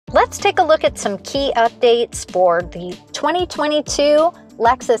Let's take a look at some key updates for the 2022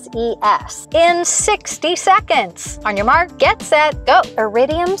 Lexus ES in 60 seconds. On your mark, get set, go!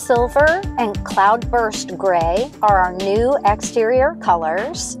 Iridium Silver and Cloudburst Gray are our new exterior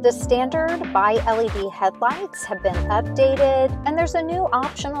colors. The standard bi-LED headlights have been updated, and there's a new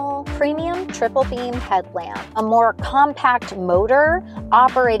optional premium triple beam headlamp, a more compact motor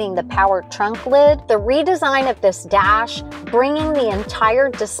operating the power trunk lid, the redesign of this dash, bringing the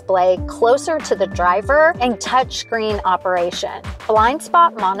entire display closer to the driver, and touchscreen operation. Blind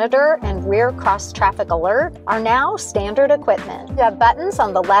spot monitor and rear cross traffic alert are now standard equipment. You have buttons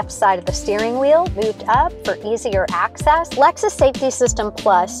on the left side of the steering wheel moved up for easier access. Lexus Safety System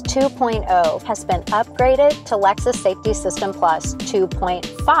Plus 2.0 has been upgraded to Lexus Safety System Plus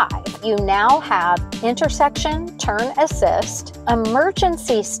 2.5. You now have intersection turn assist,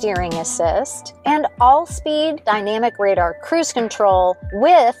 emergency steering assist, and all-speed dynamic radar cruise control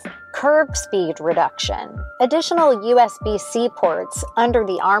with curb speed reduction. Additional USB-C ports under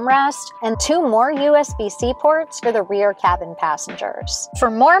the armrest, and 2 more USB-C ports for the rear cabin passengers. For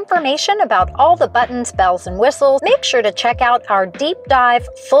more information about all the buttons, bells, and whistles, make sure to check out our deep dive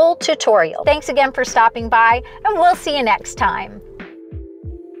full tutorial. Thanks again for stopping by, and we'll see you next time.